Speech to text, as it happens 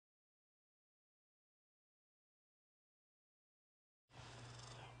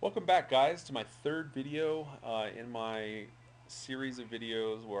Welcome back, guys, to my third video in my series of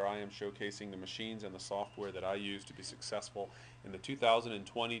videos where I am showcasing the machines and the software that I use to be successful in the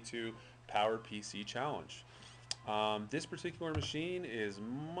 2022 PowerPC Challenge. This particular machine is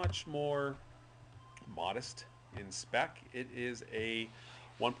much more modest in spec. It is a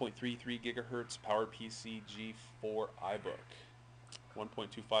 1.33 gigahertz PowerPC G4 iBook,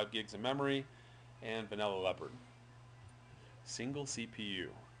 1.25 gigs of memory, and vanilla leopard. Single CPU.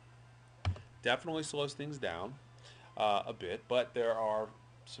 Definitely slows things down a bit, but there are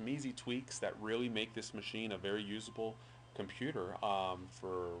some easy tweaks that really make this machine a very usable computer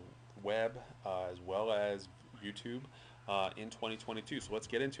for web as well as YouTube in 2022. So let's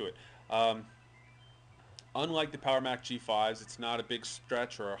get into it. Unlike the PowerMac G5s, it's not a big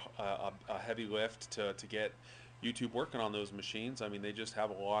stretch or a heavy lift to get YouTube working on those machines. I mean, they just have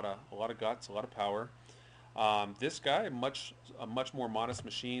a lot of guts, a lot of power. This guy, a much more modest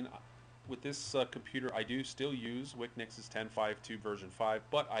machine. With this computer, I do still use Wiknix's TenFiveTube version 5,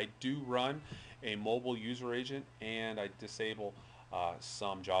 but I do run a mobile user agent and I disable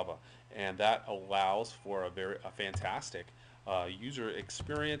some Java, and that allows for a fantastic user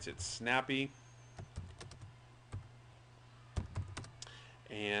experience. It's snappy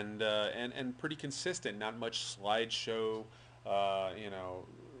and pretty consistent. Not much slideshow,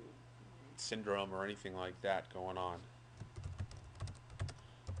 syndrome or anything like that going on.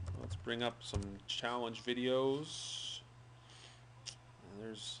 Let's bring up some challenge videos.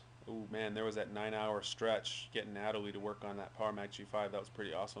 Oh man, there was that 9-hour stretch getting Natalie to work on that PowerMac G5. That was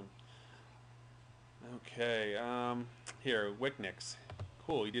pretty awesome. Okay, here, Wiknix.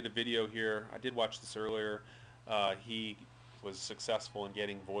 Cool, he did a video here. I did watch this earlier. He was successful in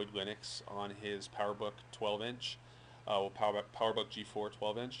getting Void Linux on his PowerBook 12-inch. PowerBook G4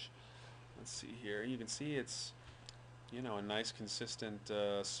 12-inch. Let's see here. You can see it's, a nice, consistent,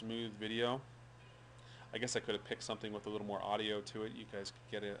 smooth video. I guess I could have picked something with a little more audio to it. You guys could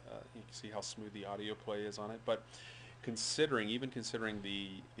get you can see how smooth the audio play is on it. But even considering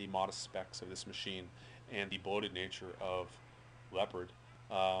the modest specs of this machine and the bloated nature of Leopard,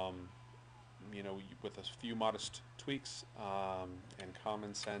 with a few modest tweaks and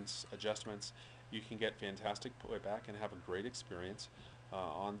common sense adjustments, you can get fantastic playback and have a great experience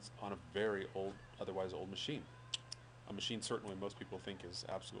on a very old, otherwise old machine. A machine certainly most people think is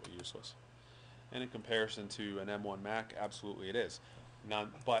absolutely useless. And in comparison to an M1 Mac, absolutely it is.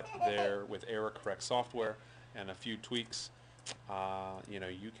 But there, with error-correct software and a few tweaks,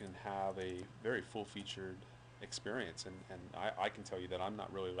 you can have a very full-featured experience. And I can tell you that I'm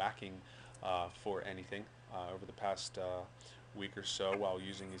not really lacking for anything over the past week or so while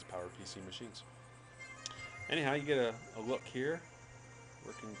using these PowerPC machines. Anyhow, you get a look here.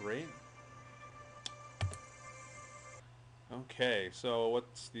 Working great. Okay, so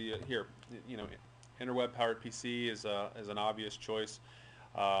what's the here? InterwebPPC is an obvious choice.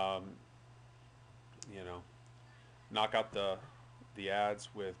 Um, knock out the ads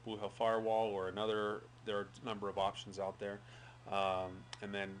with BluHell Firewall or another. There are a number of options out there,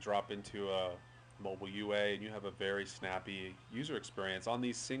 and then drop into a mobile UA, and you have a very snappy user experience. On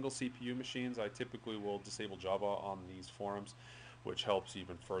these single CPU machines, I typically will disable Java on these forums, which helps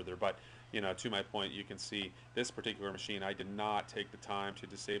even further. But to my point, you can see this particular machine, I did not take the time to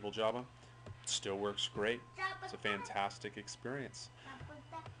disable Java. It still works great. It's a fantastic experience.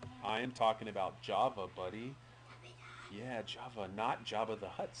 I am talking about Java, buddy. Yeah, Java, not Jabba the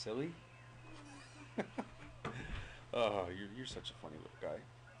Hutt, silly. Oh, you're such a funny little guy.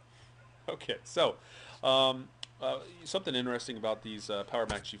 Okay, so something interesting about these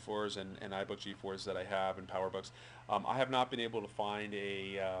PowerMac G4s and iBook G4s that I have and PowerBooks, I have not been able to find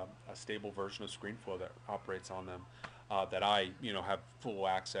a stable version of ScreenFlow that operates on them that I have full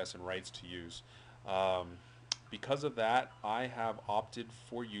access and rights to use. Because of that, I have opted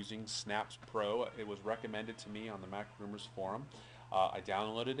for using Snapz Pro. It was recommended to me on the Mac Rumors forum. I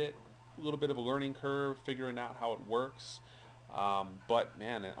downloaded it. A little bit of a learning curve, figuring out how it works. But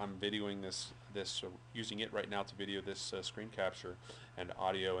man, I'm videoing this using it right now to video this screen capture and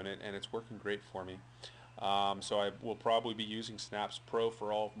audio, and it's working great for me. So I will probably be using Snapz Pro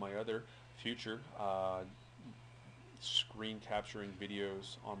for all of my other future screen capturing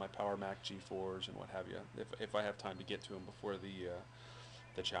videos on my PowerMac G4s and what have you, if I have time to get to them before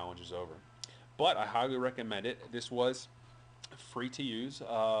the challenge is over. But I highly recommend it. This was free to use,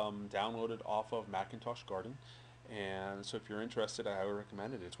 downloaded off of Macintosh Garden. And so if you're interested, I highly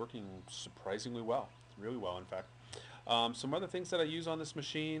recommend it. It's working surprisingly well, really well in fact. Some other things that I use on this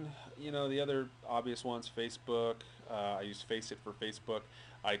machine, the other obvious ones, Facebook, I use FaceIt for Facebook,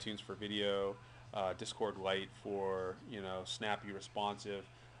 iTunes for video, Discord Lite for, snappy, responsive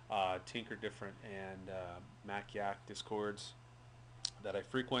Tinker Different and Mac Yak Discords that I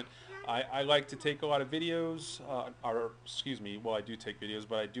frequent. I like to take a lot of videos, or excuse me, well, I do take videos,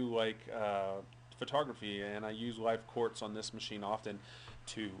 but I do like photography, and I use live Quartz on this machine often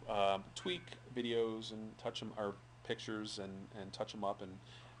to tweak videos and touch them, or pictures, and touch them up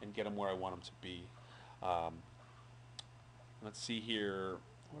and get them where I want them to be. Let's see here,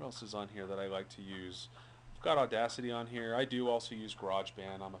 what else is on here that I like to use? I've got Audacity on here. I do also use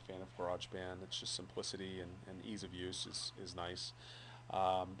GarageBand. I'm a fan of GarageBand. It's just simplicity and ease of use is nice.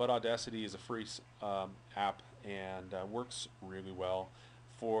 But Audacity is a free app and works really well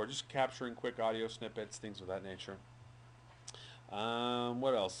for just capturing quick audio snippets, things of that nature.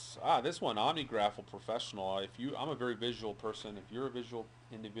 What else? This one, Omnigraffle Professional. I'm a very visual person. If you're a visual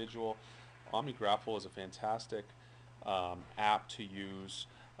individual, Omnigraffle is a fantastic app to use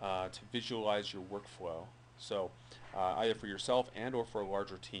to visualize your workflow. So either for yourself and or for a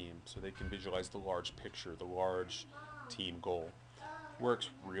larger team, so they can visualize the large picture, the large team goal. Works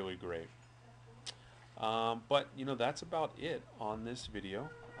really great. But that's about it on this video.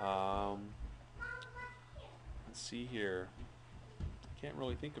 Let's see here. I can't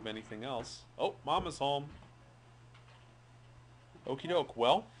really think of anything else. Oh, Mama's home. Okie doke.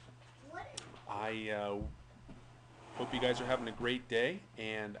 Well, I hope you guys are having a great day,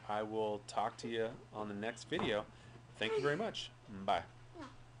 and I will talk to you on the next video. Thank you very much. Bye.